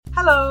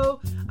Hello,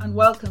 and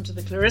welcome to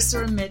the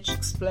Clarissa and Mitch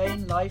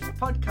Explain Life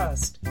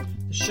podcast,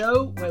 the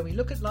show where we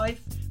look at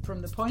life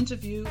from the point of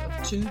view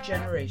of two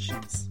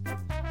generations.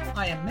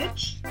 I am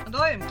Mitch. And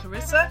I am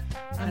Clarissa.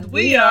 And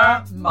we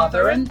are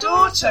mother and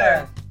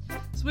daughter.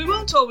 So we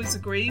won't always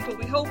agree, but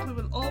we hope we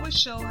will always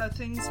show how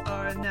things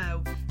are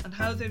now and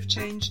how they've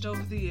changed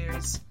over the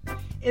years.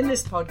 In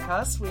this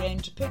podcast, we aim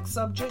to pick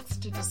subjects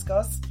to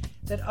discuss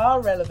that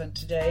are relevant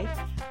today,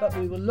 but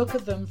we will look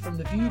at them from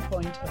the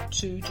viewpoint of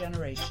two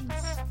generations.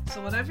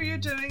 So whatever you're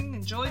doing,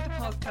 enjoy the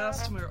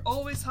podcast, and we're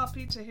always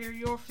happy to hear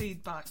your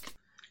feedback.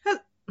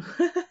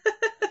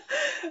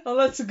 Oh,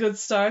 that's a good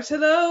start.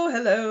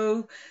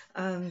 Hello,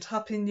 and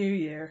Happy New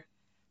Year.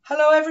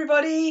 Hello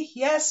everybody,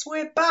 yes,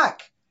 we're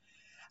back.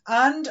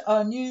 And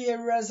our New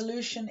Year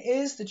resolution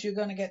is that you're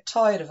going to get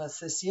tired of us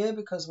this year,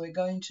 because we're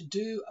going to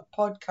do a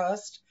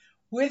podcast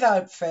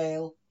without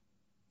fail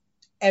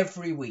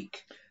every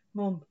week.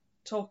 Mum,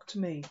 talk to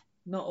me,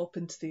 not up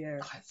into the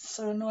air. Oh, it's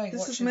so annoying.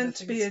 This is meant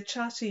to be a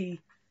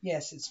chatty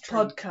yes, it's true.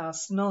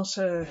 podcast, not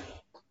a...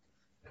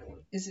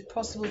 Is it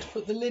possible to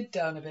put the lid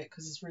down a bit,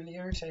 because it's really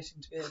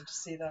irritating to be able to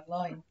see that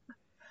line?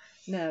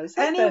 No, is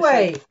that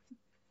anyway, better?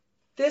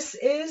 This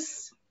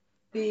is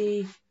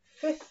the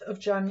 5th of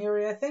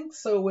January, I think,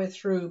 so we're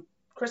through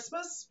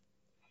Christmas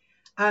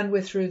and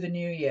we're through the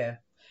New Year.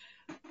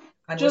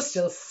 And we're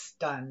still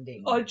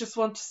standing. I just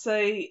want to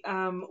say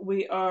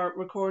we are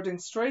recording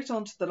straight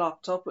onto the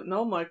laptop with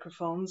no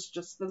microphones,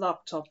 just the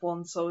laptop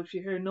one. So if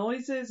you hear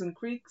noises and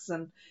creaks,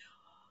 and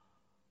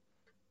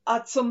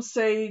at some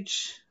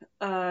stage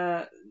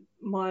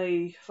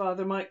my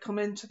father might come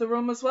into the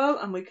room as well,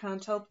 and we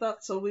can't help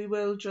that, so we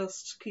will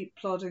just keep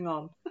plodding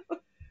on.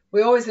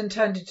 We always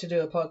intended to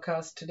do a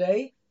podcast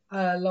today,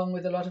 along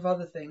with a lot of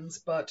other things,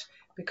 but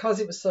because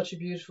it was such a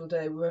beautiful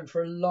day, we went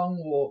for a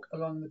long walk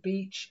along the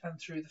beach and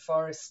through the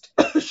forest.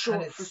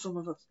 Short for some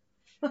of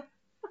us.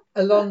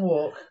 A long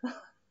walk.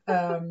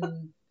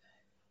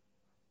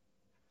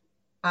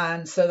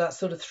 And so that's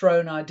sort of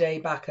thrown our day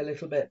back a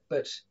little bit,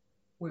 but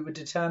we were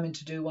determined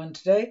to do one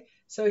today.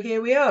 So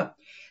here we are.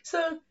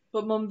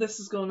 But Mum, this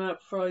is going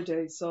out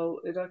Friday, so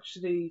it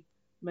actually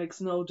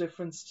makes no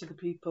difference to the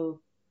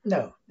people.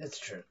 No, that's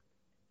true.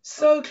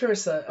 So,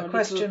 Clarissa, a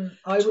question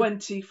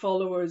 20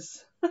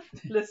 followers,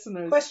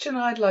 listeners. Question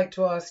I'd like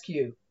to ask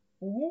you.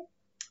 Mm-hmm.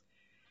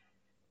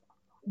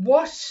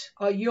 What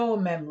are your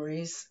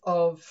memories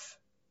of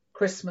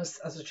Christmas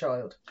as a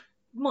child?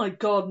 My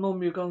God,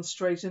 Mum, you're going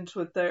straight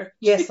into it there.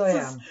 Yes, Jesus, I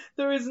am.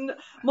 There isn't.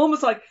 Mum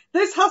was like,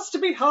 this has to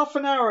be half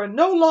an hour,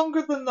 no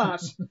longer than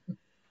that.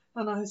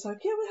 And I was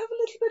like, yeah, we'll have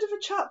a little bit of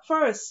a chat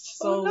first.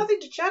 So well,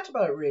 nothing to chat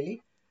about,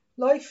 really.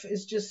 Life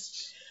is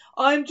just...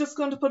 I'm just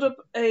going to put up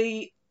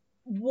a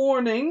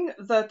warning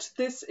that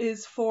this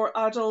is for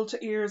adult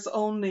ears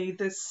only,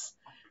 this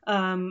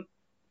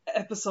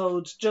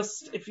episode.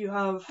 Just if you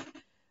have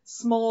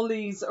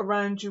smallies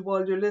around you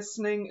while you're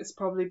listening, it's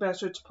probably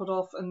better to put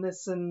off and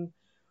listen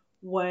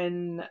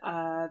when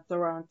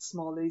there aren't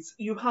smallies.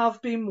 You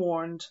have been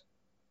warned.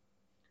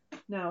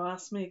 Now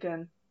ask me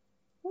again.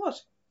 What?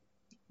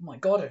 Oh my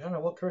God, I don't know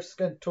what Clarissa's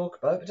going to talk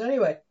about, but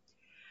anyway.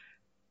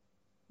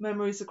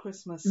 Memories of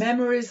Christmas.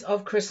 Memories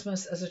of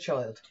Christmas as a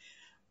child.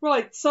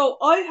 Right, so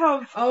I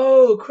have...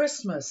 Oh,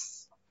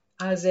 Christmas.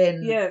 As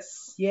in...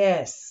 Yes.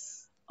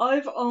 Yes.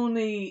 I've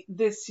only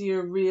this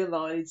year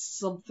realised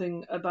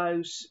something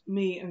about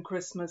me and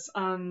Christmas,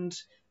 and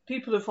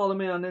people who follow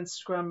me on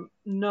Instagram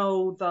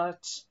know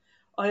that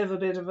I have a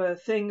bit of a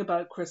thing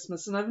about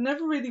Christmas, and I've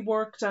never really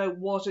worked out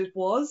what it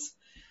was.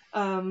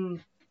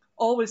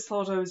 Always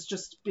thought I was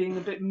just being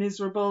a bit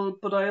miserable,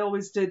 but I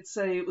always did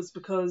say it was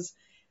because,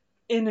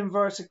 in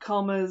inverted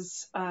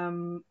commas,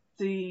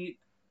 the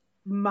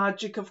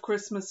magic of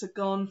Christmas had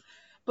gone.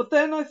 But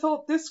then I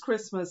thought this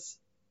Christmas,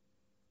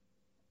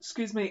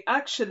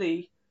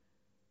 actually,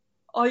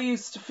 I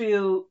used to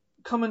feel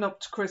coming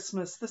up to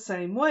Christmas the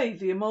same way,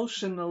 the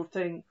emotional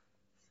thing,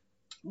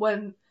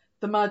 when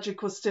the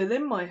magic was still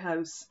in my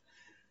house.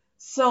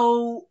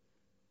 So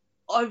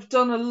I've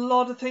done a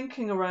lot of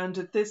thinking around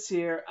it this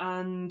year,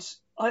 and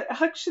I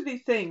actually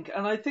think,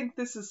 and I think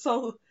this is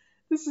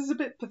a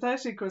bit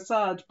pathetic or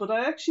sad, but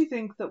I actually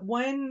think that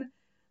when,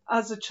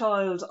 as a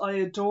child, I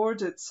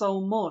adored it so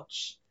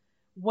much,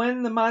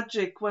 when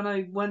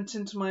I went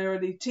into my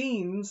early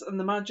teens and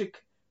the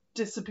magic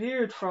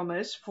disappeared from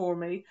it for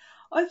me,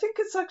 I think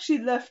it's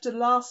actually left a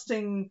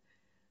lasting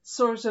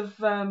sort of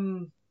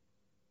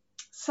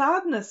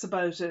sadness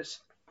about it,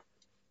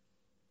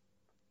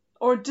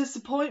 or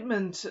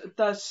disappointment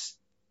that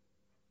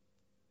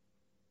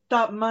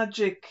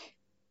magic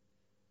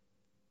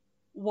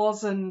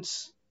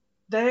wasn't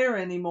there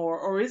anymore,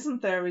 or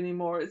isn't there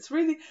anymore. It's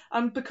really,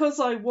 and because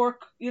I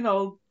work, doing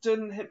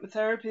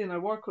hypnotherapy, and I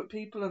work with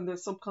people and their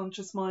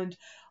subconscious mind,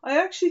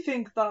 I actually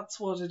think that's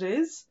what it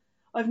is.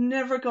 I've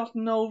never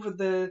gotten over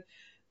the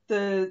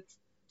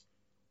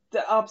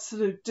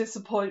absolute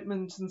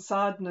disappointment and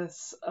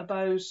sadness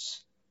about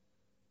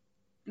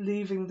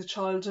leaving the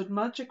childhood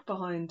magic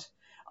behind.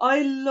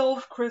 I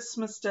love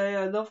Christmas Day.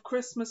 I love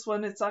Christmas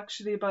when it's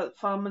actually about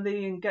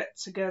family and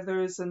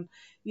get-togethers and,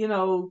 you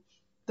know,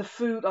 the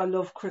food. I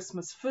love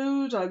Christmas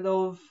food. I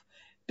love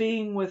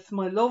being with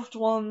my loved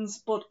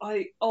ones, but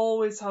I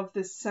always have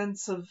this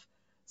sense of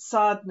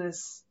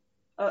sadness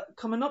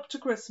coming up to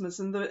Christmas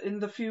in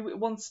the few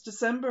once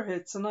December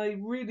hits, and I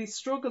really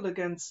struggle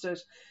against it.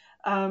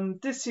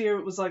 This year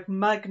it was like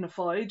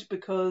magnified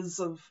because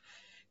of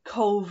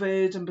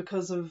COVID and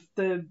because of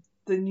the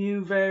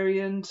new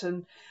variant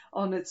and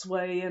on its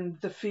way and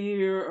the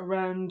fear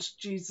around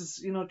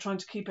Jesus, you know, trying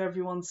to keep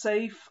everyone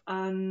safe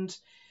and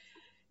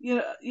you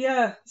know,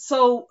 yeah.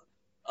 So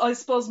I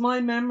suppose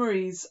my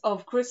memories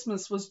of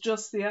Christmas was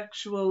just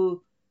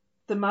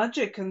the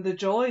magic and the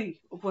joy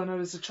of when I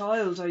was a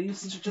child. I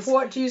used to just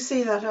What do you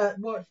see that?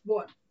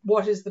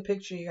 What is the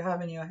picture you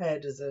have in your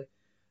head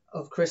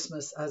of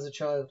Christmas as a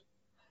child?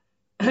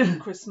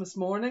 Christmas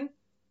morning,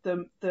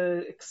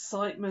 the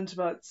excitement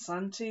about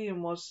Santa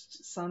and what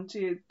Santa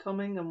had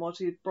coming and what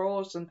he had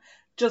brought and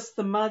just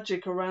the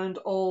magic around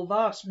all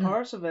that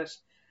part of it.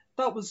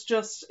 That was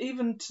just,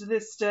 even to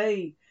this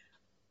day.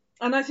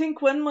 And I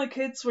think when my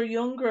kids were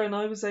younger and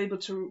I was able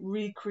to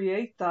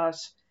recreate that,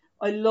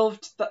 I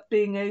loved that,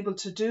 being able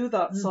to do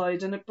that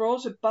side, and it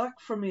brought it back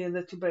for me a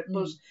little bit.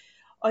 But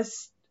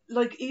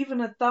like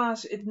even at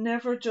that, it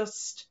never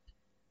just,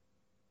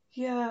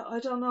 yeah, I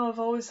don't know. I've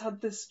always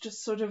had this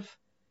just sort of,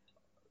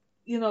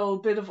 you know,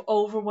 bit of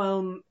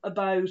overwhelm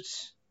about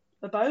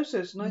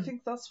it, and I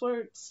think that's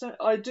where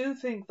I do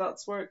think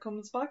that's where it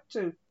comes back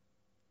to,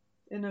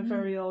 in a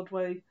very odd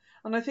way.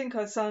 And I think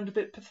I sound a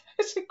bit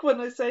pathetic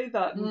when I say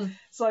that. And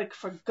it's like,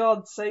 for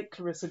God's sake,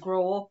 Clarissa,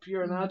 grow up.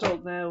 You're an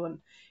adult now. And,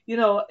 you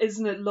know,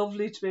 isn't it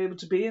lovely to be able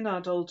to be an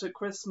adult at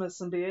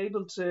Christmas and be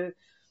able to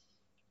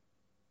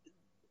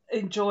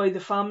enjoy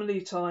the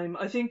family time?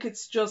 I think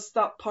it's just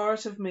that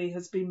part of me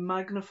has been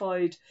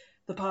magnified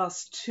the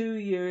past 2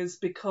 years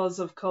because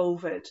of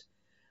COVID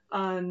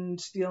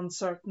and the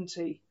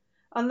uncertainty.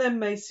 And then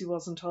Macy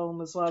wasn't home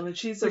as well. And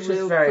she's a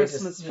real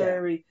Christmas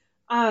fairy.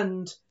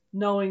 And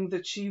knowing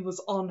that she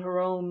was on her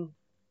own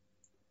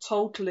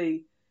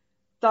totally,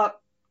 that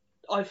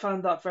I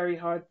found that very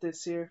hard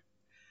this year.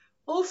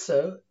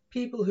 Also,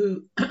 people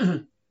who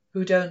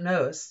who don't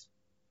know us,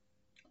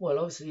 well,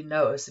 obviously you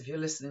know us if you're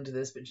listening to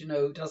this, but you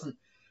know who doesn't,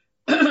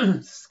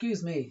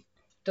 excuse me,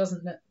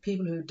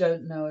 people who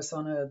don't know us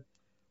on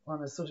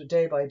a sort of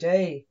day by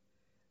day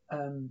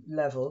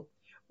level,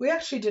 we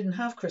actually didn't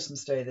have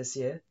Christmas Day this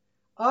year.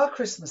 Our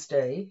Christmas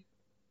Day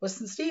was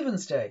St.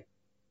 Stephen's Day.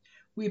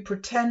 We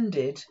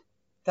pretended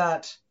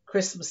that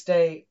Christmas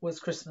Day was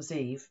Christmas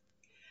Eve.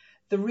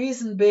 The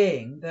reason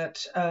being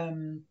that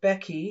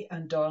Becky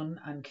and Don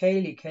and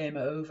Kaylee came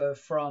over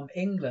from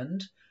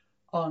England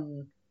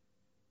on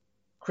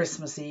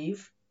Christmas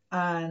Eve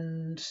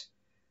and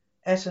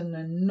ate an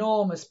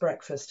enormous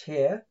breakfast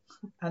here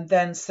and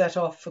then set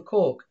off for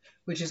Cork,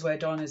 which is where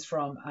Don is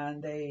from,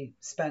 and they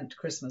spent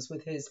Christmas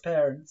with his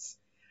parents,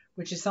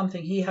 which is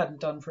something he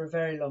hadn't done for a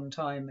very long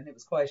time, and it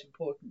was quite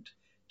important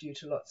due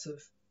to lots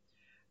of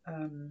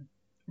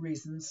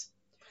reasons.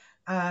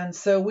 And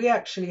so we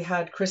actually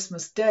had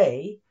Christmas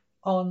Day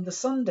on the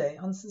Sunday,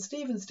 on St.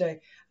 Stephen's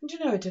Day. And you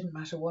know, it didn't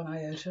matter one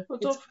iota. Well,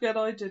 don't forget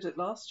I did it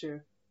last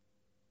year.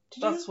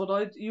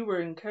 You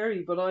were in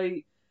Kerry, but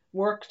I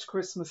worked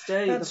Christmas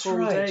Day the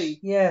full day.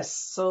 Yes.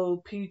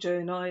 So PJ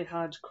and I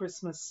had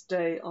Christmas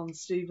Day on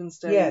Stephen's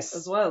Day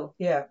as well.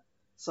 Yeah.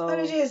 So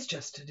and it is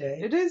just a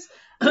day. It is.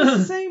 It's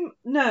the same.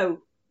 Now,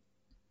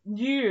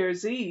 New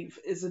Year's Eve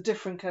is a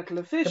different kettle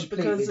of fish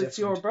because it's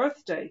your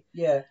birthday.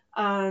 Yeah.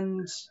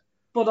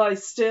 But I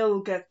still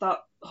get that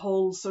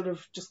whole sort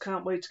of just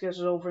can't wait to get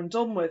it over and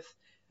done with.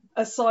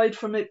 Aside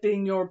from it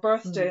being your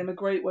birthday and a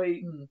great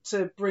way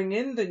to bring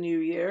in the new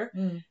year,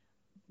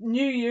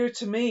 New Year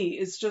to me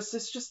is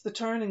just the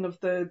turning of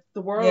the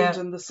world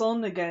and the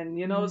sun again.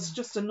 You know, it's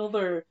just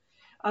another,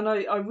 and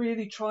I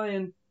really try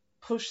and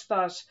push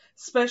that,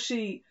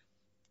 especially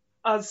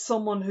as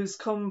someone who's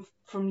come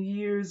from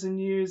years and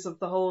years of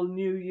the whole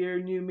new year,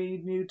 new me,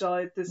 new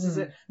diet. This is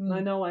it. And I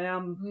know I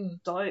am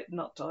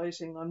not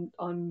dieting.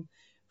 I'm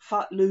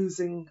fat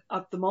losing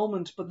at the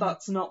moment, but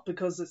that's not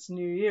because it's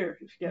New Year,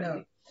 if you get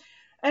me.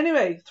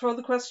 Anyway, throw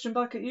the question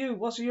back at you.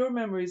 What are your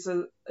memories,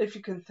 if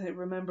you can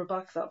remember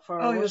back that far?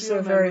 Oh, you're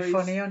so very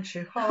funny, aren't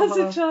you? As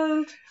a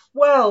child?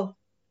 Well,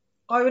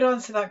 I would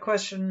answer that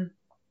question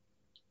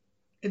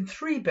in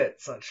 3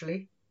 bits,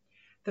 actually.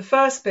 The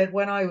first bit,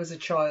 when I was a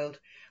child,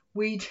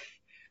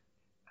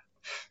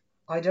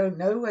 I don't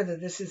know whether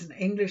this is an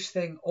English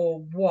thing or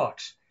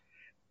what,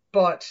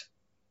 but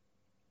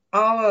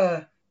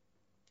on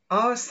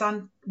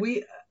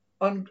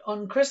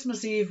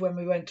Christmas Eve when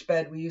we went to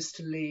bed, we used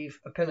to leave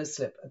a pillow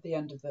slip at the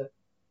end of the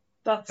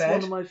That's bed.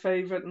 One of my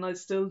favourite, and I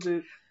still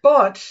do.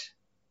 But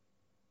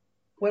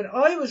when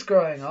I was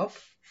growing up,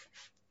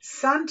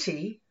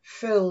 Santa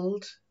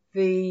filled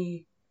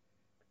the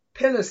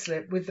pillow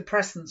slip with the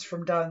presents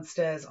from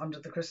downstairs under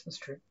the Christmas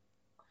tree.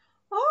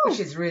 Oh. Which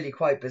is really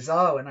quite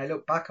bizarre when I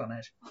look back on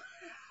it.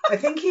 I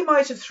think he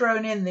might have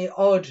thrown in the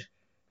odd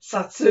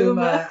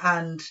Satsuma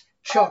and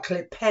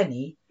chocolate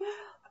penny.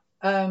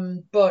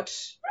 But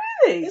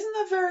Really? isn't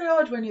that very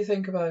odd when you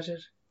think about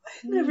it?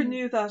 I never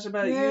knew that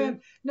about you.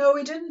 No,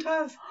 we didn't.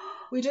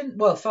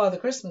 Well, Father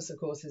Christmas, of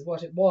course, is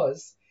what it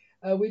was.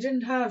 We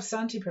didn't have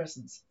Santa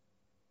presents.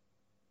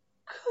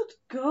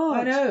 Good God.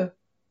 I know.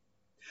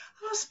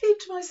 I'll speak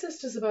to my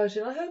sisters about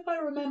it. I hope I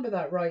remember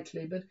that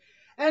rightly. But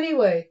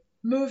anyway,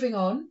 moving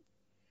on.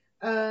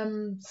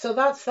 So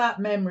that's that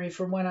memory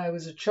from when I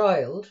was a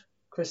child,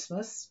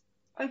 Christmas.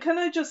 And can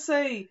I just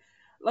say,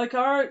 like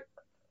our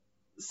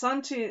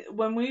Santa,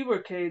 when we were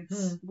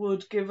kids,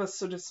 would give us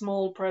sort of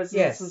small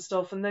presents and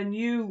stuff, and then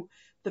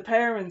the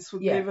parents,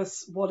 would give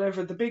us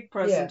whatever, the big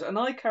present, and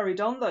I carried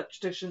on that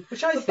tradition.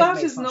 Which I think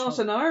that is not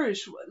an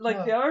Irish,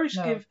 the Irish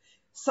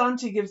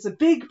Santa gives a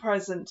big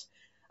present.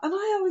 And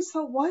I always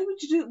thought, why would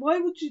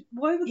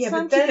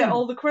Santa get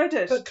all the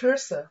credit? But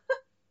Clarissa,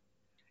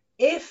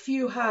 if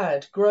you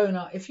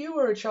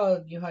were a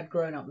child and you had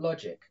grown up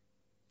logic,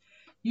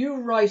 you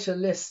write a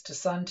list to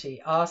Santa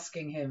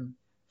asking him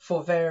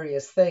for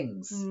various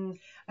things. And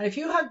if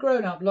you had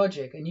grown up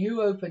logic and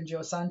you opened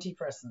your Santa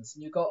presents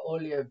and you got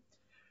all your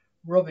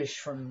rubbish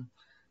from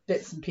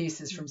bits and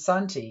pieces from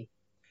Santa,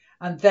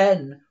 and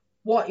then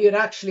what you'd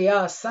actually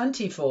asked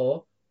Santa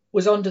for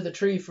was under the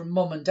tree from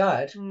Mum and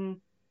Dad,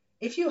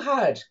 if you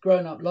had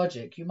grown up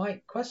logic, you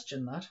might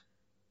question that.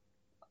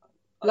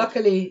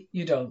 Luckily,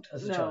 you don't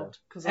as a child.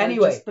 Because I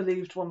just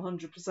believed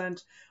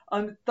 100%.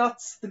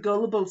 That's the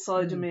gullible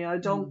side of me. I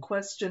don't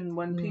question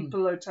when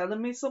people are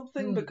telling me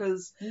something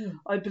because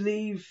I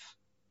believe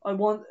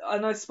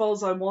and I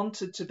suppose I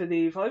wanted to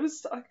believe. I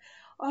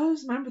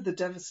always remember the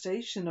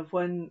devastation of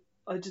when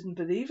I didn't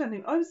believe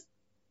anything. I was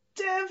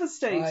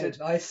devastated.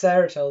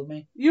 Sarah told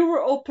me. You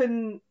were up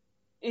in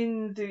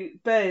the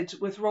bed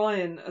with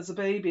Ryan as a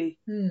baby,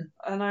 and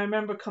I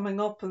remember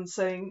coming up and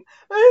saying,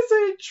 "Is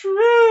it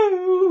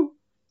true?"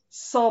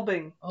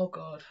 Sobbing. Oh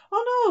God.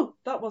 Oh no,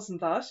 that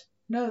wasn't that.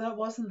 No, that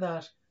wasn't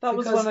that. That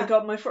was when I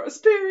got my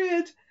first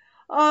period.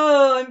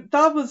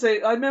 That was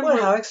it. I remember.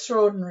 Well, how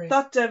extraordinary.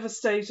 That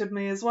devastated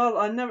me as well.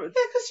 Yeah,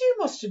 because you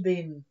must have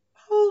been,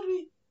 how old were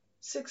you?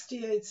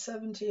 68,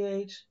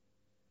 78.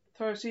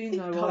 13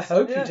 I was. I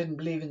hope you didn't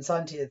believe in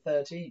Santa at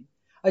 13.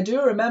 I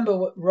do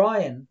remember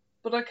Ryan.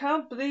 But I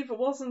can't believe it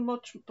wasn't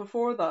much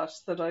before that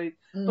I...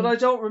 But I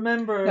don't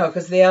remember... No,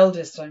 because the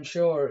eldest, I'm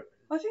sure...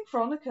 I think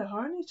Veronica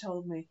Harney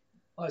told me.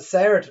 Oh,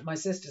 Sarah, my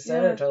sister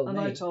Sarah told me. And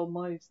I told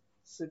my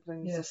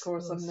siblings, yes, of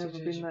course. I've never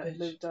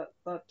lived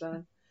that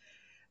down.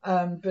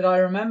 But I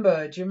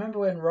remember... Do you remember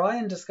when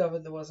Ryan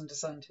discovered there wasn't a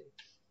Santa?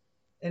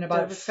 In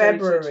about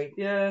February.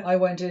 Yeah. I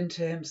went in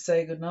to him to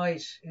say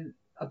goodnight in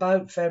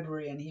about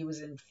February, and he was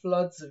in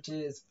floods of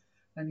tears.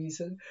 And he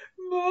said,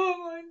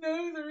 "Mom, I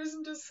know there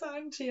isn't a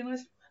Santa." And I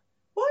said,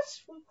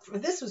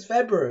 "What?" This was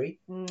February.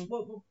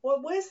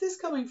 Where's this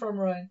coming from,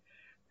 Ryan?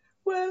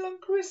 "Well,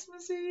 on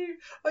Christmas Eve,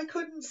 I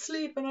couldn't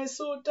sleep and I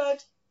saw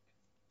Dad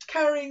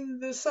carrying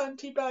the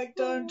Santa bag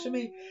down to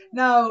me."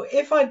 Now,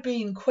 if I'd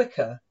been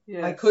quicker,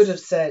 I could have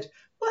said,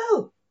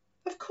 "Well,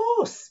 of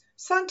course,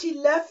 Santa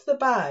left the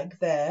bag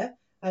there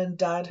and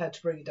Dad had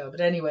to bring it down." But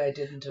anyway, I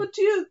didn't. But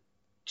do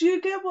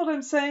you get what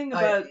I'm saying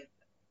about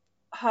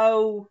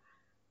how...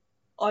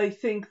 I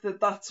think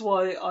that's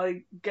why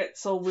I get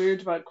so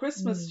weird about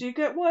Christmas. Do you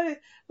get why?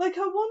 Like,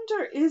 I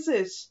wonder, is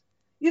it?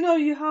 You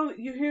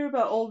hear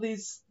about all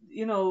these,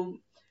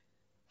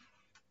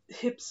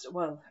 hipster.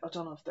 Well, I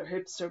don't know if they're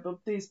hipster,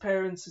 but these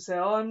parents who say,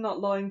 "Oh, I'm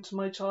not lying to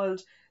my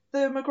child."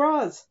 They're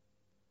McGraths.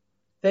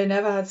 They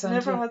never had Santa.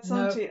 Never had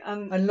Santa,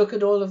 no. And look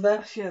at all of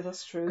that. Yeah,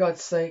 that's true.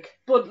 God's sake.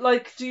 But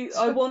like,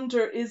 I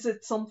wonder, is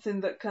it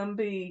something that can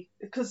be,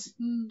 because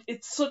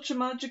it's such a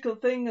magical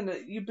thing,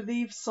 and you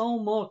believe so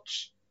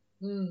much.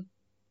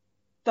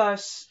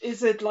 That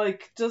is it,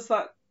 like, does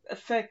that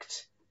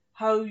affect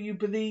how you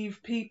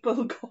believe people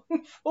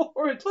going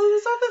forward? Well,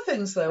 there's other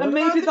things though. And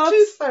maybe the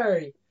Tooth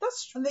Fairy.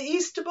 That's true. And the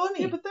Easter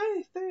Bunny. Yeah, but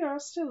they are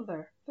still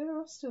there. They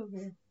are still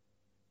there.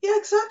 Yeah,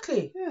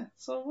 exactly. Yeah.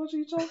 So what are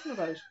you talking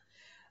about?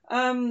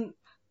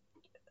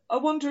 I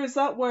wonder, is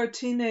that where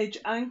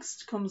teenage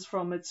angst comes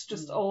from? It's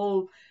just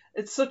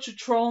it's such a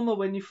trauma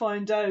when you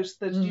find out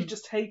that you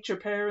just hate your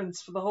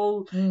parents for the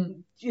whole,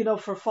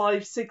 for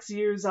 5-6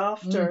 years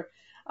after,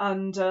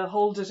 and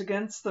hold it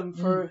against them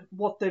for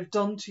what they've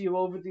done to you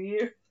over the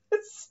years.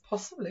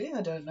 Possibly,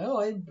 I don't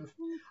know.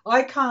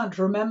 I can't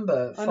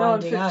remember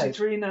finding out. I'm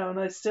 53 now and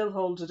I still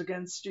hold it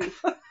against you.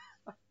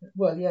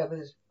 Well, yeah,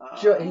 but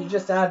you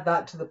just add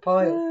that to the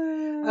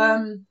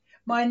pile.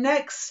 My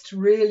next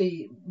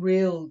really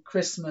real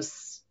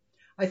Christmas,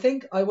 I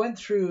think I went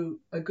through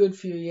a good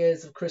few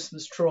years of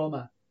Christmas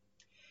trauma,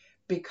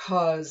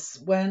 because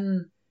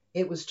when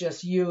it was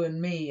just you and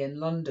me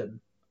in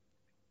London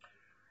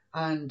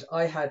and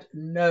I had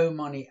no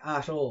money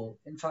at all.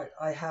 In fact,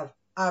 I have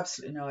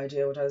absolutely no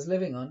idea what I was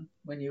living on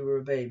when you were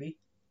a baby,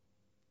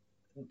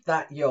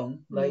 that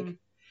young, like.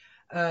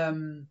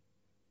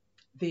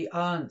 The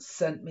aunts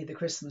sent me the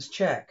Christmas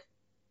cheque,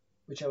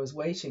 which I was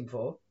waiting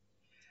for,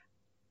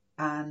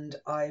 and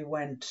I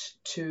went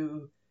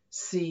to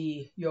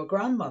see your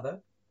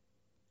grandmother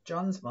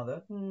John's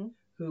mother, Mm.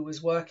 who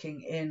was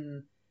working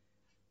in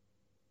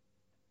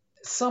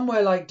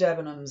somewhere like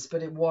Debenhams,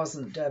 but it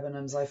wasn't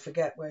Debenhams. I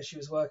forget where she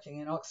was working,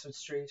 in Oxford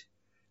Street,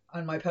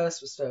 and my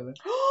purse was stolen.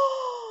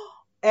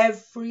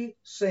 Every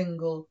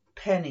single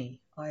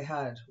penny I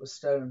had was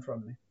stolen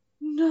from me.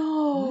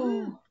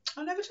 No.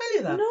 I'll never tell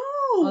you that.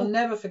 No. I'll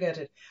never forget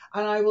it.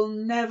 And I will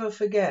never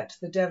forget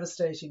the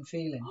devastating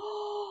feeling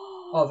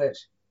of it,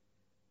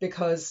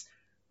 because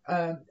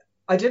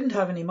I didn't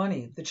have any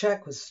money. The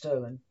cheque was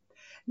stolen.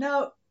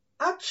 Now,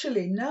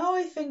 actually, now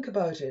I think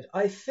about it,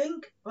 I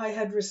think I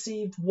had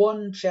received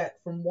one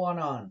cheque from one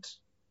aunt.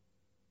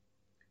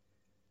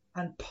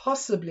 And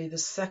possibly the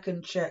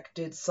second cheque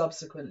did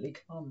subsequently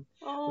come,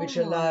 which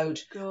allowed.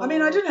 God. I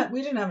mean,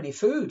 we didn't have any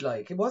food.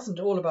 Like, it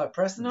wasn't all about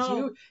presents.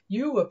 No.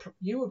 You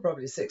were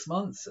probably 6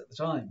 months at the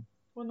time.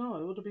 Well, no,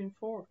 it would have been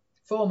 4.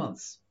 4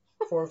 months,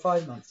 4 or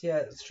 5 months. Yeah,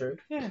 that's true.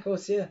 Yeah. Of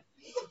course, yeah.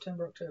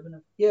 September, October,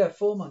 November. Yeah,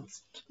 4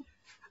 months.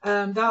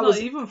 Not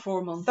even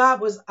 4 months. That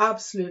was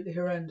absolutely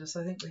horrendous.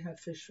 I think we had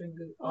fish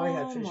fingers. I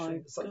had fish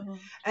fingers. God.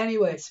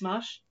 Anyway. And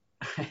smash.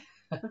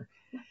 Oh,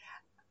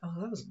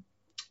 that was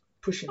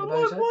pushing the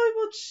And boat. why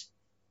would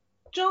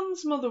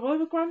John's mother, why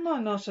would Grandma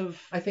not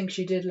have... I think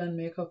she did lend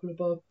me a couple of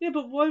bob. Yeah,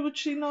 but why would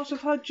she not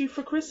have had you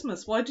for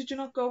Christmas? Why did you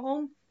not go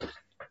home?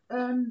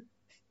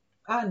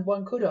 And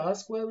one could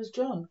ask, where was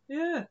John?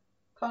 Yeah.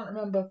 Can't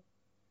remember.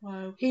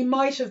 Wow. He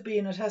might have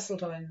been at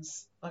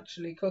Heseltine's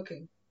actually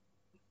cooking,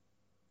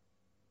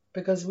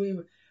 because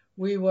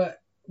we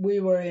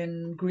were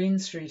in Green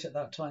Street at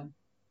that time.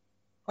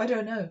 I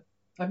don't know.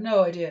 I've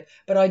no idea,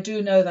 but I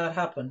do know that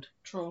happened.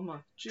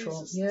 Trauma.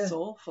 Jesus, yeah. That's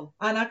awful.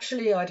 And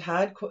actually, I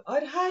had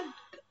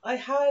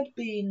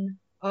been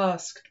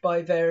asked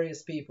by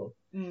various people,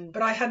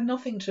 but I had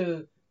nothing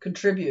to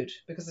contribute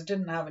because I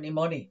didn't have any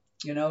money.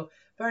 You know,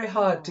 very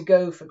hard to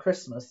go for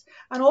Christmas.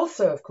 And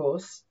also, of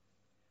course,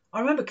 I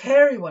remember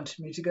Carrie wanted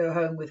me to go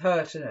home with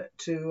her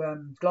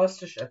to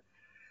Gloucestershire.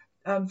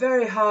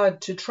 Very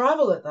hard to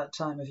travel at that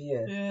time of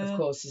year, of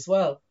course, as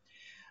well.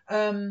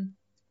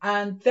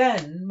 And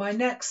then my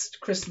next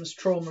Christmas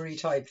trauma-y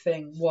type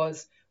thing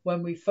was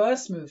when we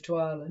first moved to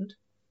Ireland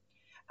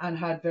and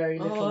had very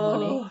little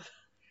money.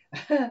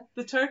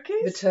 The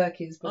turkeys? The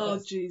turkeys.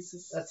 But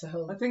Jesus. That's a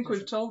whole... I think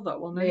we've told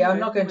that one. Yeah, I'm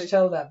not going to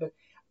tell that. But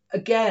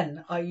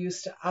again, I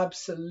used to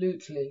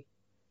absolutely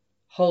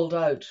hold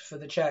out for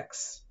the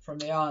cheques from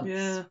the aunts.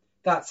 Yeah.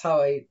 That's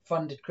how I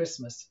funded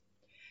Christmas.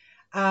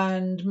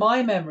 And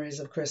my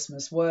memories of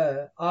Christmas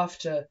were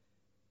after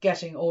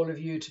getting all of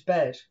you to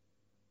bed.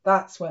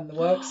 That's when the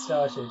work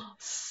started.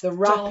 The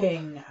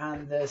wrapping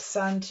and the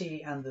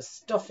Santi and the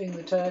stuffing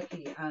the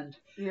turkey. And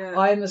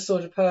I'm the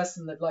sort of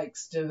person that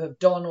likes to have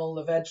done all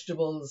the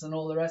vegetables and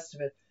all the rest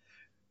of it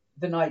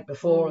the night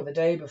before or the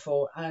day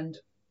before. And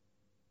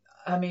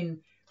I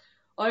mean...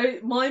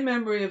 my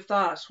memory of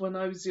that when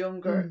I was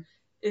younger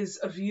is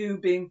of you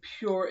being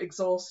pure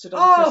exhausted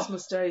on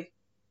Christmas Day.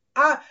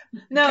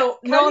 Now,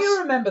 can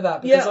you remember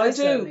that? Because I do.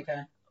 Certainly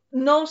can.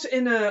 Not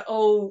in a,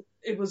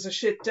 it was a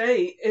shit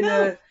day.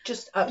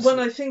 Just when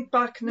I think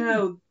back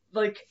now,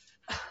 like,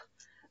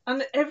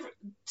 and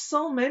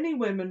so many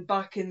women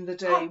back in the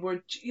day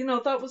were,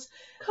 that was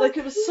like,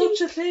 it was such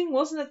a thing,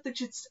 wasn't it?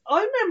 That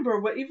I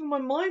remember even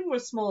when mine were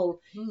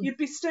small, you'd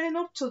be staying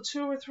up till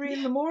 2 or 3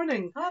 in the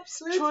morning,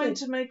 absolutely, trying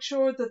to make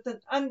sure that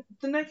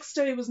the next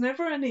day was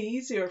never any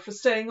easier for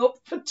staying up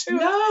for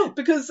 2 hours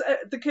because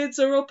the kids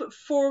are up at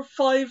 4,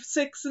 5,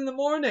 6 in the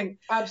morning.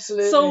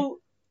 Absolutely. So.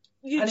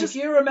 If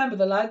you remember,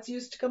 the lads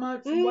used to come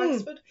out from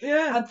Wexford,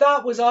 yeah, and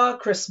that was our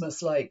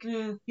Christmas, like,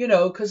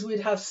 because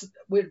we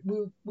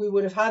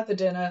would have had the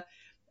dinner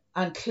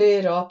and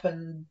cleared up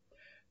and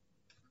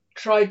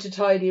tried to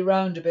tidy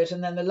around a bit,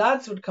 and then the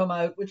lads would come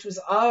out, which was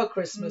our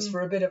Christmas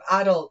for a bit of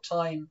adult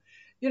time,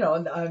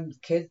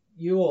 and kids,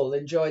 you all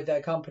enjoyed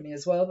their company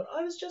as well, but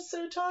I was just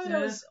so tired,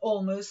 I was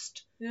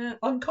almost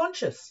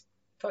unconscious.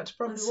 In fact,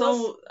 probably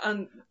was.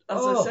 And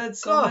as I said,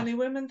 so many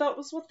women, that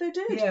was what they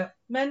did. Yeah.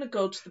 Men would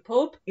go to the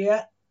pub.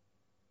 Yeah.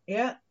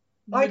 Yeah.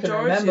 I can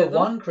remember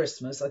one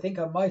Christmas, I think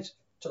I might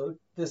have told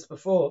this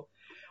before,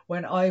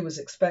 when I was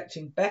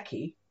expecting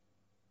Becky.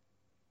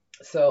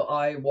 So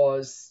I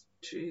was...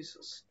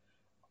 Jesus.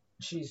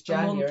 She's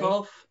January. A month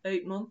off,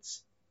 8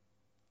 months.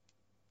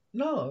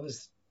 No, it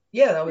was...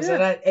 Yeah, that was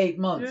at 8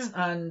 months.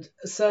 Yeah. And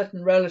a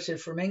certain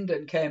relative from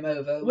England came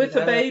over. With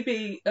a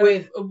baby.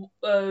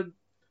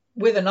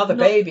 With another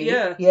baby.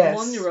 Yeah, yes. A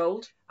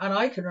 1-year-old. And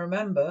I can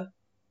remember,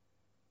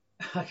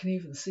 I can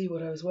even see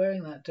what I was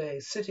wearing that day,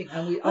 sitting,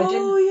 and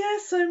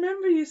yes, I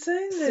remember you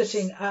saying this.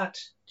 Sitting at,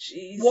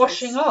 Jesus.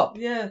 Washing up.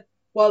 Yeah.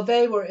 While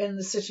they were in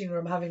the sitting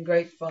room having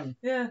great fun.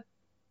 Yeah.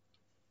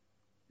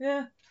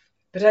 Yeah.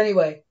 But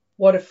anyway,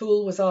 what a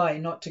fool was I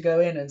not to go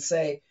in and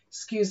say,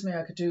 excuse me,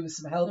 I could do with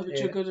some help but here.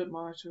 you're good at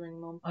martyring,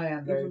 Mum. I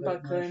am very even good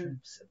back at then. martyring.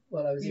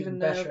 Well, I was even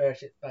better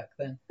at it back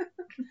then.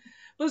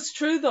 But it's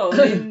true, though.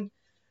 I mean,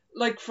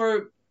 like,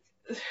 for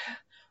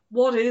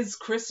what is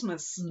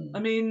Christmas? I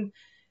mean,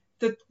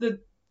 the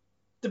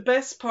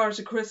best part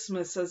of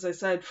Christmas, as I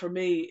said, for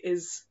me,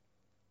 is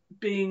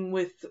being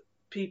with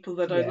people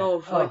that I Yeah.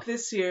 love. Oh. Like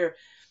this year,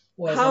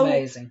 Was how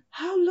amazing.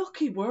 how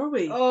lucky were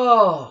we?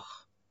 Oh,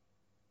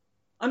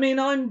 I mean,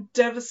 I'm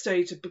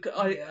devastated because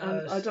I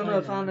yes, don't I know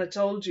if know. Anna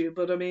told you,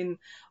 but I mean,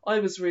 I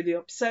was really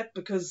upset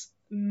because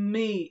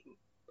my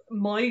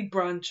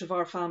branch of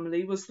our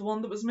family was the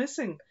one that was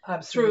missing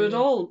Absolutely. through it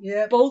all.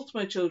 Yeah. Both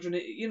my children,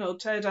 you know,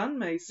 Ted and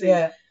Macy.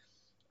 Yeah.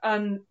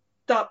 And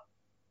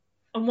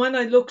when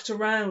I looked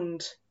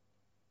around,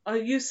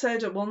 you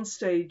said at one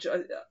stage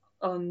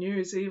on New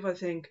Year's Eve, I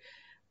think,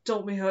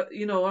 don't we have,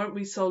 you know, aren't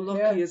we so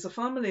lucky Yeah. as a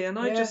family? And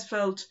I Yeah. just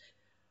felt,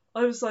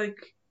 I was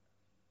like,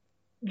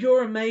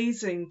 you're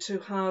amazing to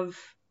have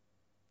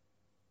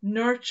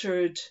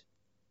nurtured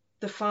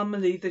the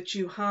family that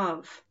you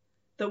have,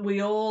 that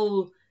we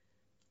all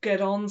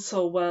get on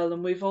so well,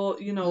 and we've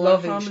all, you know,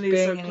 Love our each families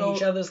being are in close,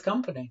 each other's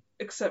company.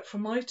 except for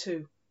my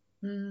two.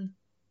 Mm.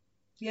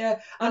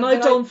 Yeah. And I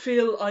don't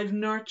feel I've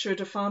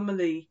nurtured a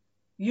family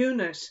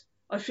unit.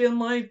 I feel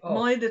my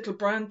little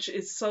branch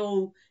is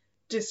so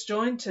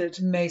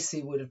disjointed.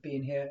 Macy would have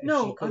been here if she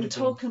No, could I'm have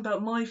talking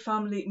about my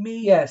family, me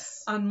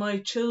Yes. and my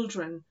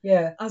children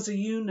Yeah. as a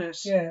unit.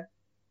 Yeah.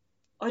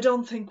 I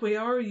don't think we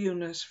are a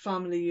unit,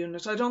 family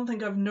unit. I don't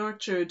think I've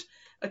nurtured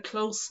a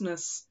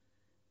closeness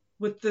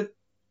with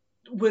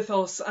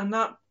us, and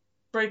that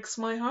breaks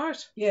my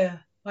heart. Yeah.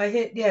 I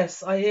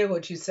hear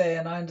what you say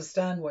and I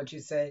understand what you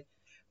say,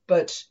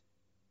 but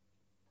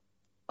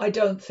I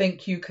don't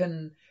think you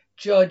can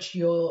judge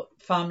your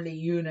family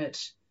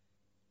unit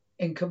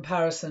in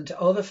comparison to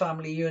other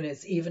family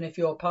units, even if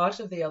you're part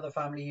of the other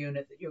family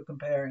unit that you're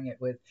comparing it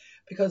with.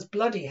 Because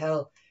bloody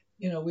hell,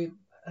 you know,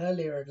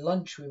 earlier at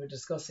lunch we were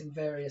discussing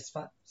various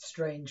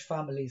strange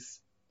families,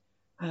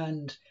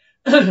 and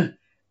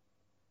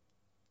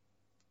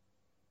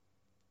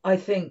I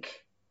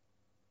think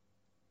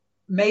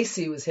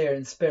Macy was here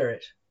in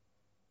spirit.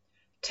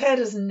 Ted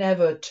has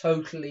never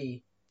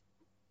totally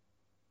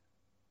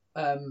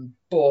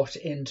bought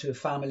into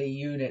family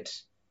unit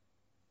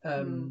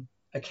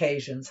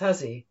occasions, has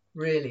he?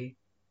 Really?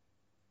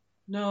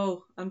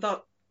 No,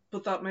 but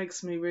that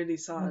makes me really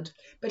sad.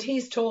 But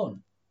he's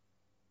torn.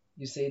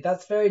 You see,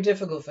 that's very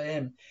difficult for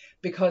him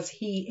because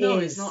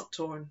he's not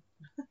torn.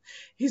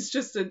 He's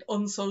just an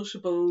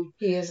unsociable.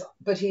 He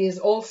is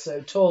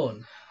also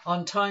torn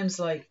on times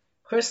like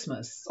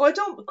Christmas.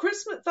 Oh,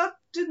 Christmas, that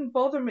didn't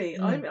bother me.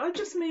 I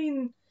just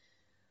mean,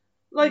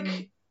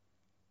 like,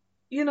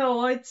 you know,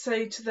 I'd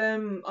say to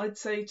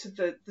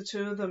the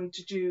two of them,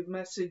 did you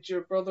message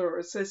your brother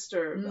or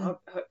sister?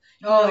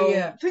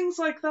 Yeah. Things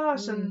like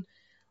that. And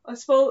I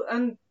suppose,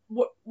 and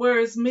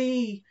whereas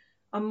me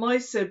and my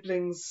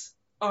siblings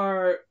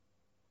are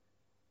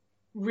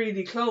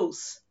really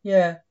close.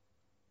 Yeah.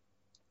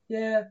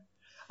 Yeah.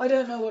 I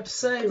don't know what to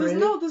say, there's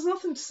really. There's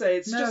nothing to say.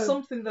 It's just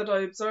something that I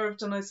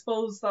observed, and I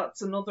suppose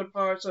that's another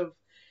part of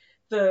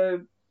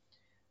the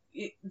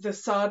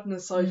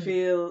sadness I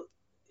feel.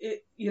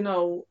 You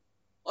know,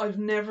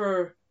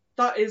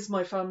 that is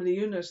my family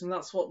unit, and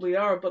that's what we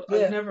are, but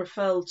I've never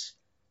felt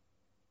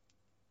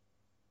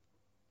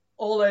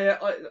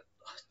it's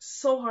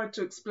so hard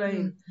to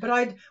explain.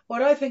 But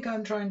what I think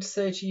I'm trying to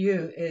say to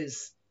you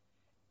is,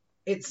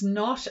 it's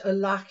not a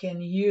lack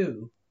in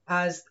you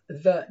as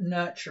the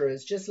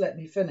nurturers. Just let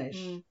me finish.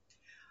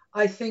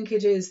 I think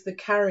it is the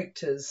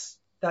characters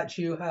that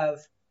you have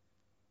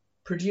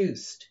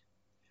produced.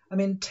 I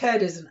mean,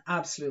 Ted is an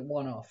absolute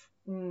one-off.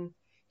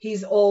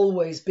 He's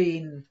always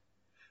been,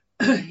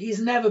 he's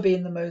never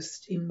been the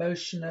most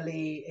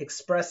emotionally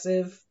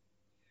expressive.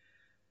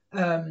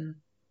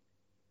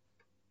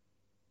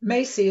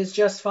 Macy is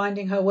just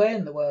finding her way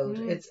in the world.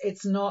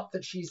 It's not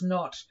that she's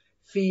not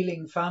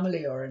feeling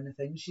family or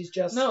anything. She's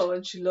just... No,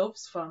 and she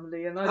loves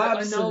family, and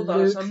I know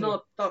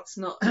that. That's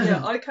not...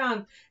 Yeah, I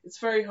can't... It's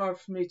very hard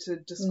for me to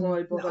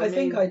describe what I mean. I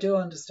think I do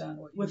understand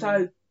what you mean.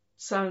 Without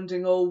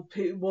sounding,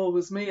 woe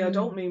is me. I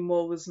don't mean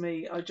woe is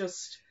me. I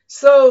just...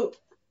 So,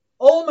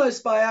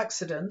 almost by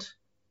accident,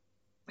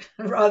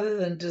 rather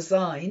than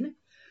design,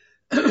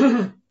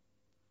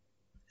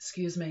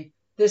 excuse me,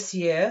 this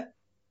year,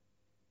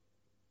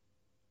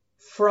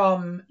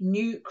 from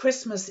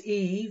Christmas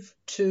Eve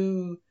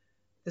to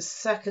the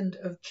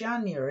 2nd of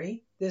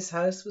January, this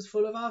house was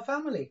full of our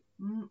family.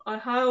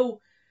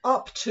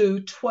 Up to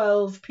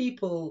 12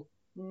 people,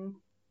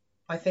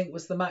 I think,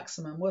 was the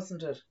maximum,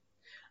 wasn't it?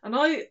 And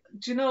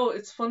do you know,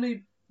 it's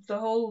funny, the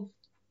whole,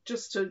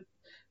 just to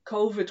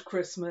COVID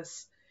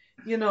Christmas,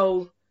 you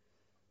know,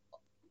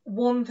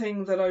 one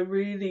thing that I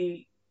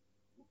really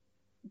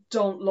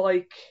don't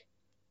like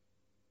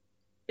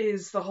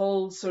is the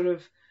whole sort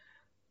of,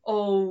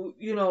 oh,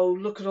 you know,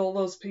 look at all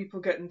those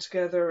people getting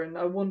together and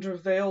I wonder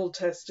if they all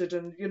tested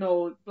and, you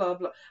know, blah,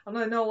 blah. And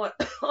I know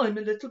I'm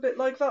a little bit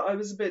like that. I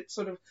was a bit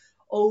sort of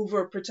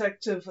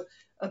overprotective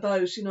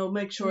about, you know,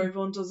 make sure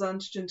everyone does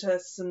antigen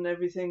tests and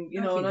everything,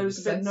 you know, and I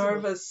was a bit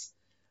nervous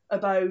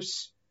about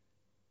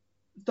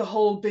the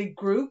whole big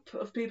group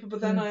of people. But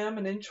then I am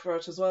an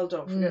introvert as well,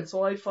 don't forget.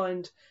 So I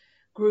find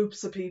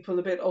groups of people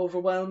a bit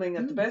overwhelming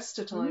at the best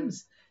of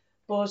times.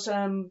 But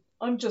I'm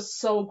just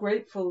so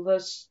grateful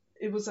that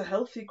it was a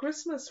healthy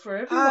Christmas for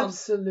everyone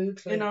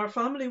Absolutely. in our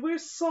family. We're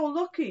so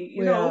lucky, you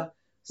We know, are.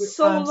 We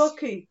so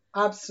lucky.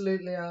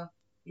 Absolutely are.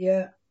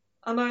 Yeah.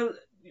 And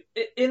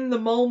in the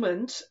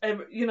moment,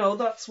 you know,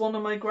 that's one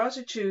of my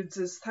gratitudes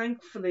is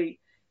thankfully,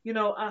 you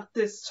know, at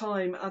this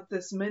time, at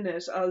this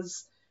minute,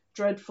 as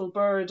Dreadful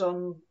Bird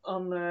on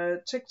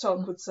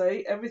TikTok would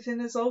say, everything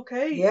is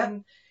okay. Yeah.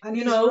 And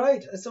you he's know,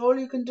 right. It's all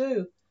you can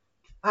do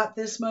at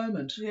this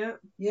moment. Yeah.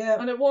 Yeah.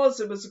 And it was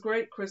a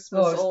great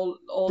Christmas. Oh,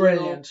 all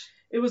brilliant. in all.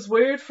 It was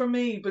weird for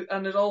me,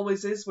 and it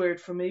always is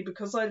weird for me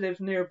because I live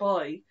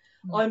nearby.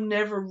 I'm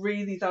never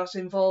really that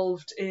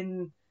involved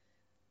in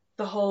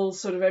the whole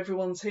sort of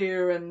everyone's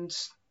here and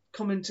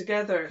coming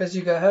together. Because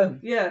you go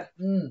home. Yeah.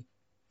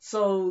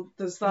 So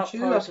there's that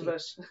part of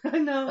it. I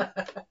know.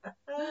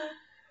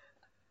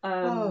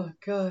 Oh,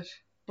 God.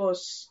 But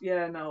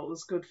yeah, no, it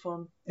was good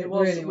fun. It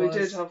really was. We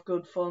did have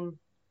good fun.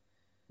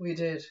 We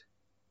did.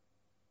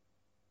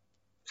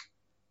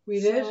 We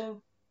did.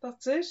 So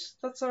that's it.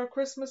 That's our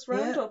Christmas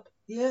roundup.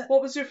 Yeah.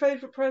 What was your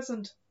favourite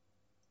present?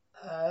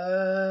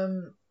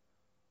 Do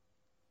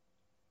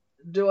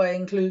I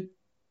include...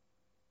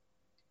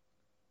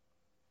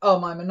 Oh,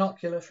 my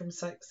monocular from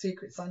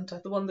Secret Santa.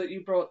 The one that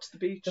you brought to the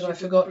beach. That I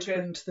forgot to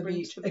bring to the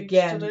beach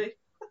again. Today.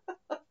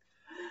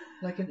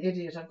 Like an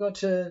idiot.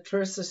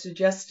 Clarissa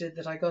suggested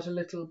that I got a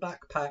little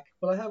backpack.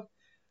 Well,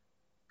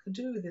 could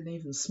do with an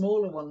even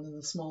smaller one than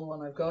the small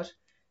one I've got.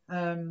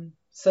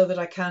 So that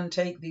I can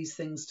take these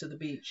things to the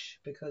beach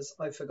because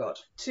I forgot.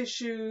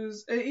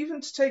 Tissues, even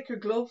to take your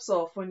gloves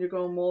off when you're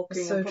going walking.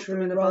 It's so and put true,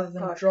 them in a rather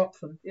backpack. than drop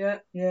them. Yeah.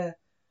 Yeah.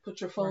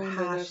 Put your phone in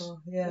it.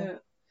 Yeah.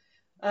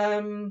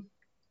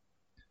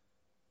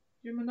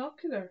 Your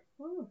monocular.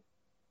 Oh.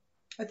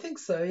 I think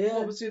so, yeah.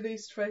 What was your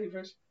least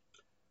favourite?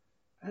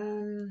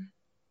 The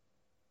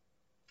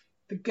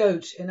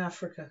goat in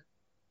Africa.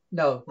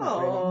 No,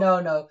 not really.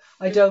 No.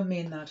 I don't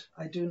mean that.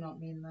 I do not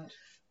mean that.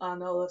 I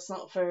know that's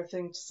not a fair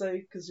thing to say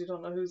because you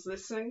don't know who's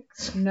listening.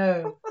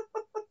 No.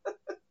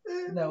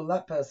 No,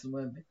 that person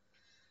won't be.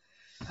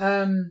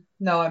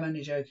 No, I'm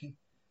only joking.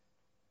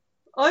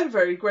 I'm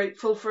very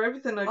grateful for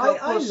everything I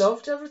got. I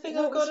loved everything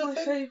I got. What was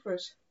my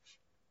favourite?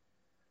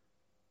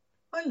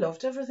 I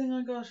loved everything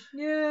I got.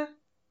 Yeah.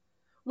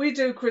 We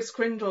do Kris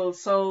Kringle,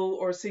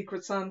 or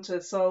Secret Santa,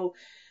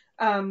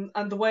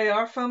 and the way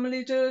our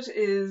family do it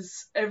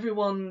is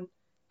everyone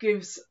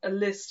gives a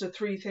list of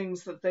 3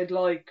 things that they'd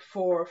like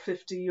for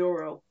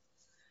 €50.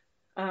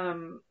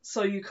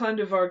 So you kind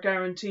of are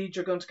guaranteed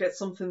you're going to get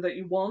something that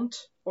you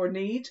want or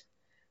need.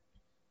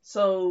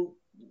 So,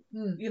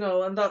 you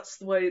know, and that's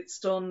the way it's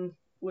done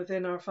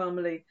within our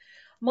family.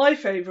 My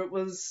favourite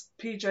was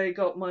PJ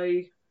got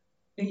my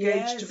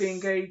engaged to be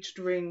engaged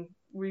ring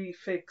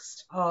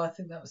refixed. Oh, I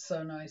think that was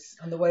so nice.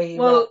 And the way he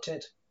wrapped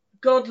it.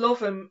 God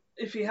love him.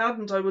 If he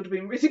hadn't, I would have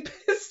been really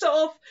pissed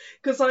off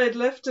because I had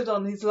left it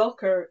on his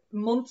locker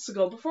months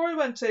ago before I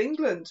went to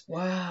England.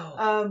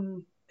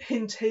 Wow.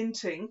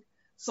 Hinting.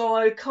 So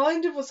I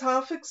kind of was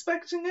half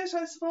expecting it,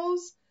 I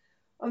suppose,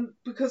 and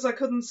because I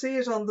couldn't see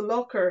it on the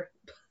locker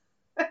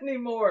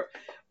anymore.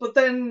 But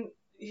then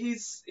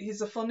he's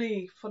a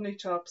funny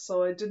chap,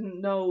 so I didn't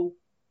know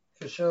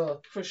for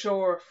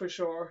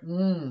sure.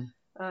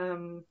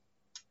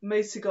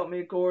 Macy got me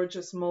a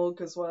gorgeous mug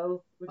as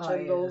well, which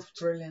I loved.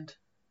 Brilliant.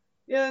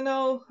 Yeah,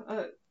 no,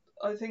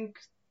 I think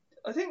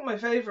my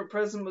favourite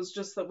present was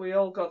just that we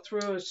all got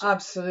through it.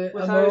 Absolutely.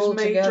 Without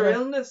major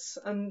illness,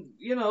 and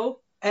you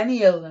know,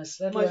 any illness.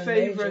 My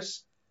favourite,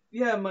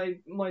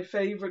 my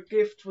favourite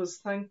gift was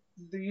thank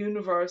the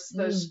universe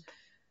that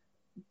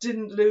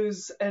didn't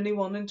lose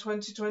anyone in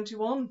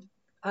 2021.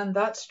 And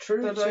that's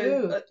true that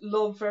too. I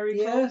love very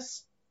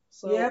close.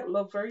 So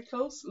love very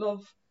close,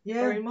 love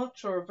very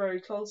much or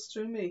very close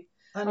to me.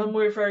 And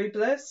we're very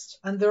blessed.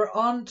 And there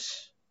are not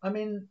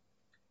an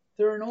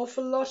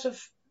awful lot of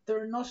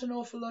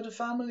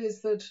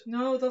families that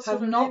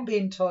have not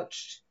been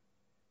touched,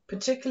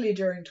 particularly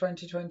during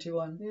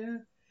 2021. Yeah.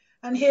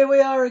 And here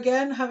we are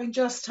again, having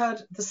just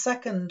had the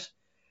second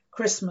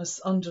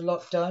Christmas under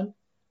lockdown,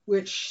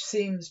 which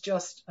seems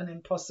just an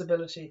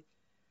impossibility.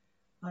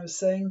 I was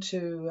saying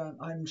to,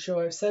 I'm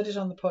sure I've said it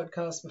on the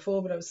podcast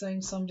before, but I was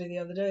saying to somebody the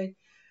other day,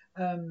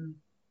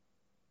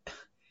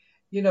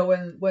 you know,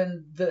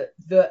 when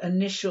the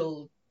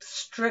initial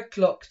strict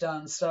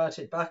lockdown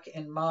started back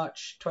in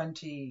March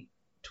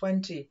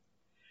 2020,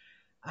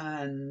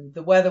 and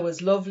the weather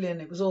was lovely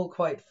and it was all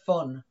quite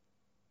fun,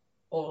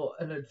 or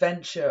an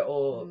adventure,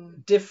 or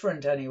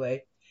different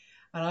anyway.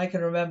 And I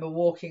can remember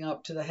walking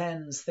up to the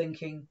hens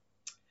thinking,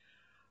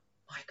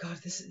 my God,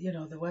 this is, you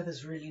know, the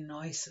weather's really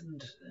nice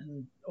and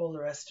all the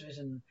rest of it.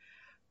 And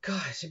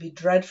God, it'd be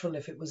dreadful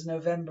if it was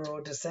November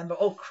or December.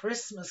 Oh,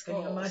 Christmas, can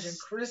you imagine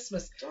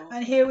Christmas? Stop.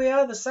 And here we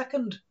are, the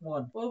second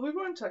one. Well, we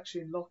weren't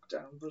actually in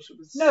lockdown, but it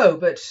was... No,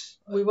 but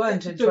we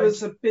weren't in... There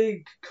was a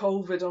big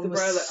COVID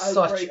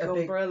outbreak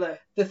umbrella.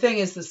 The thing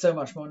is, there's so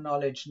much more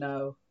knowledge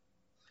now.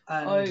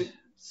 And I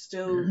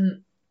still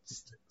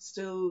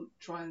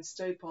try and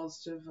stay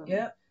positive and,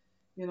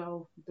 you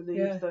know,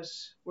 believe that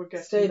we're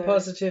getting Stay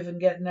positive and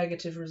get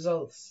negative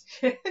results.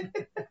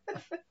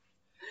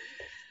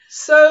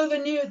 So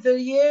the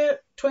year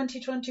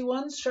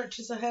 2021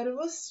 stretches ahead of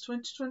us.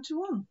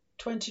 2021.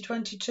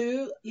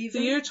 2022 even.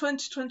 The year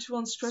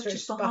 2021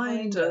 stretches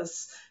behind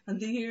us, and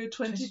the year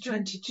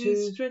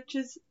 2022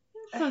 stretches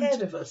in front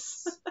ahead of of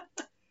us.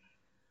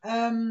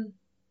 And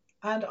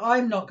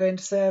I'm not going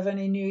to say I have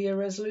any New Year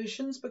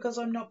resolutions because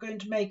I'm not going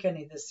to make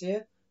any this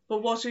year.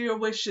 But what are your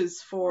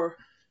wishes for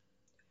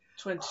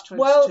 2022?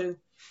 Well,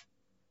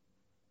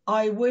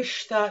 I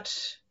wish that...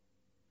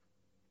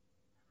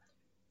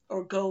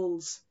 Or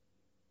goals?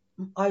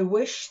 I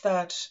wish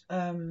that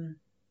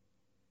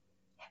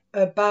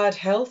bad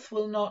health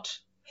will not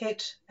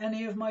hit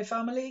any of my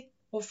family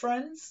or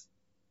friends.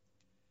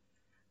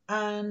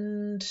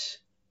 And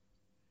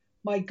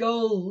my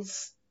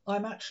goals,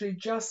 I'm actually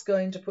just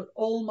going to put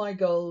all my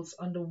goals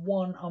under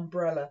one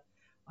umbrella.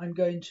 I'm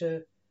going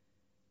to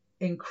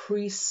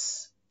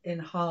enhance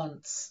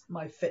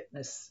my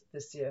fitness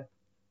this year.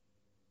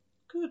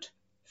 Good.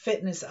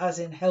 Fitness as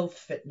in health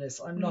fitness.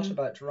 I'm not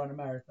about to run a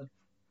marathon,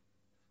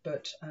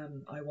 but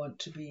I want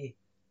to be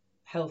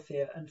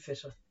healthier and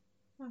fitter.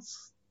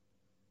 That's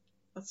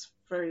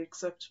very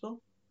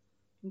acceptable.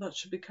 And that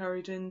should be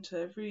carried into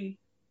every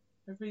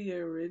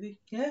year, really.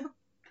 Yeah.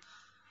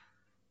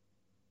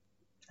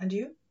 And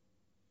you?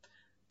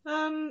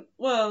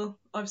 Well,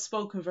 I've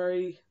spoken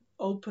very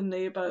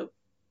openly about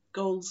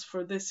goals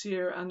for this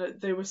year, and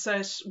they were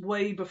set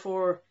way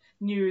before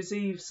New Year's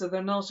Eve, so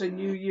they're not a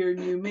new year,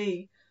 new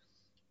me.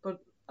 But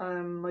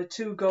my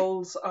two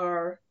goals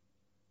are,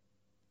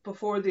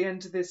 before the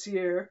end of this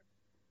year,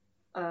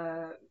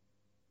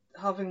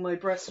 having my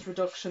breast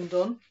reduction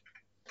done,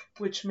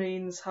 which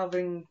means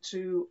having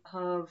to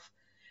have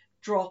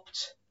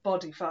dropped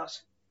body fat.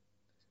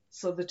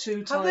 So the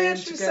two tie in together. Have they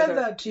actually said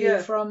that to you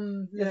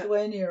from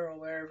Lithuania or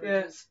wherever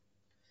it is?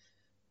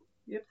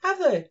 Yep. Have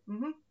they?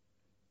 Mm-hmm.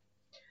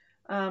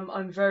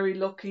 I'm very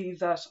lucky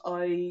that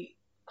I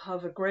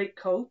have a great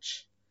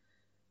coach.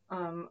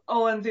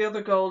 And the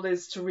other goal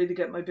is to really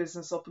get my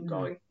business up and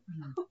going.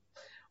 Mm-hmm.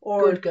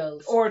 Good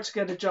girls. Or to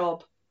get a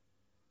job.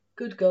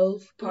 Good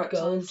girls.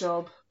 Part-time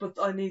job. But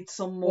I need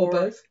some more. Or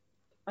both.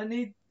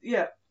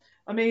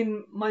 I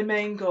mean, my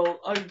main goal,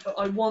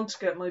 I want to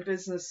get my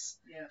business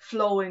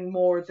flowing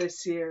more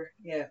this year.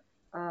 Yeah.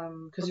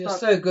 Because you're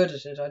so good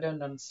at it. I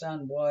don't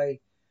understand why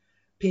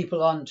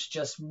people aren't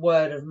just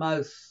word of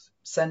mouth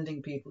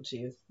sending people to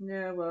you.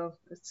 Yeah, well,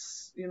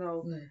 it's,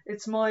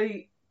 it's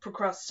my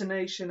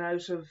procrastination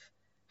out of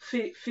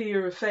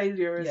fear of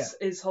failure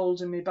is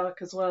holding me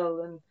back as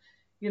well. And,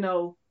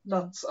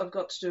 I've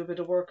got to do a bit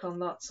of work on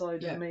that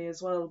side of me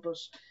as well. But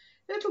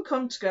it'll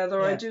come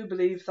together. Yeah. I do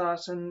believe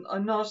that. And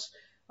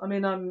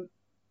I'm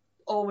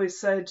always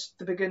said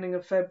the beginning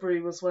of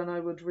February was when I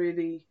would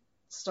really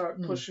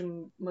start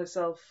pushing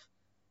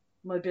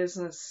my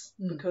business,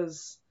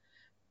 because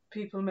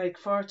people make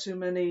far too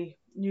many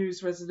New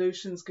Year's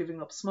resolutions,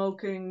 giving up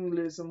smoking,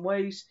 losing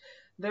weight.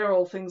 They're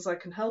all things I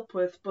can help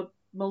with, but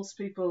most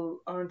people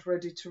aren't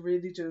ready to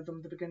really do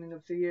them the beginning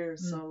of the year.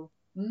 So,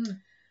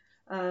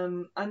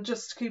 and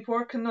just keep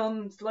working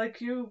on,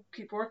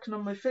 keep working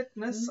on my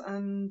fitness,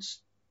 and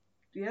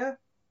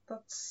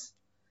that's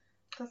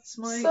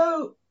my...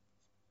 So,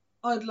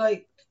 I'd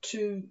like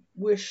to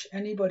wish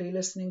anybody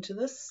listening to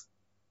this,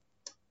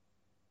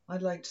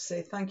 I'd like to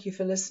say thank you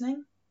for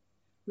listening.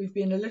 We've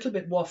been a little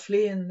bit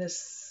waffly in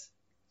this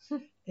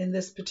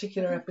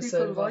particular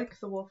episode. People like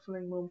the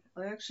waffling, Mum.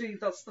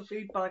 That's the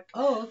feedback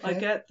I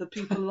get, that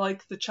people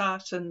like the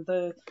chat and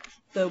the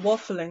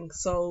waffling.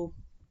 So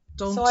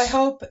I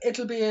hope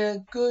it'll be a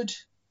good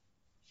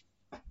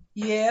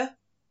year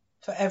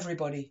for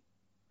everybody.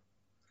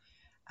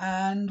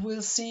 And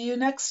we'll see you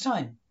next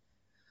time.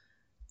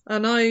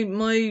 And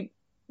my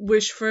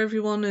wish for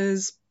everyone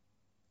is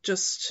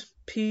just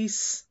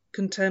peace,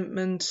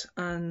 contentment,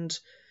 and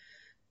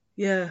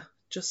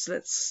just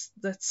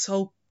let's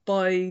hope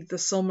by the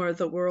summer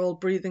that we're all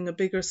breathing a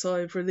bigger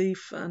sigh of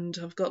relief and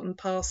have gotten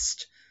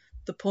past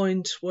the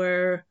point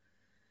where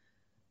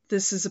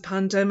this is a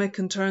pandemic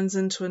and turns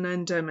into an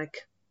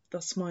endemic.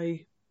 That's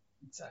my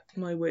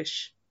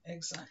wish.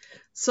 Exactly.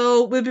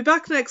 So we'll be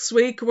back next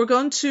week. We're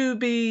going to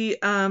be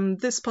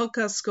this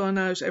podcast is going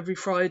out every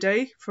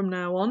Friday from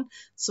now on,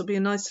 so it'll be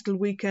a nice little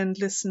weekend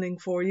listening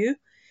for you.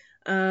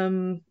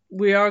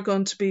 We are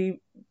going to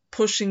be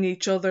pushing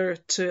each other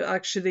to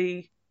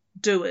actually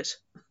do it,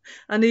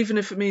 and even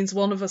if it means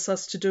one of us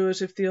has to do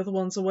it, if the other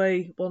one's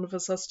away, one of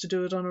us has to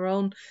do it on our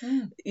own.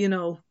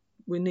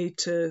 We need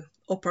to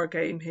up our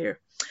game here.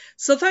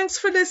 So thanks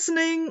for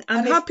listening,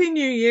 and Happy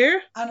New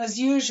Year. And as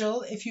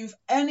usual, if you've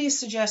any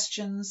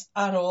suggestions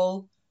at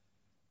all,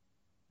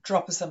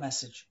 drop us a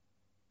message.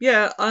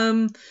 Yeah,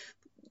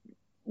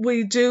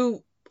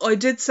 I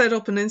did set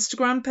up an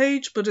Instagram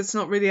page, but it's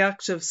not really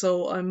active,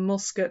 so I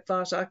must get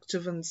that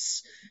active and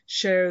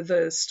share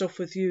the stuff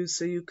with you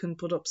so you can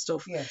put up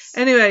stuff. Yes.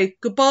 Anyway,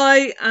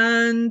 goodbye,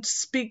 and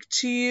speak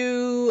to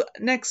you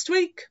next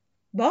week.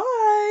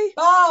 Bye.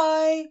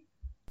 Bye.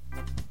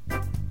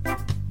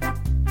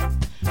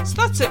 So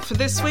that's it for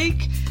this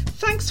week.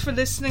 Thanks for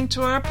listening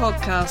to our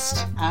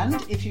podcast. And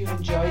if you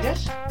enjoyed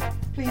it,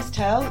 please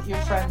tell your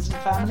friends and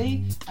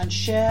family and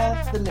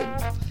share the link.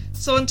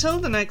 So until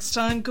the next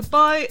time,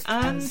 goodbye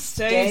and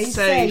stay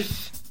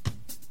safe.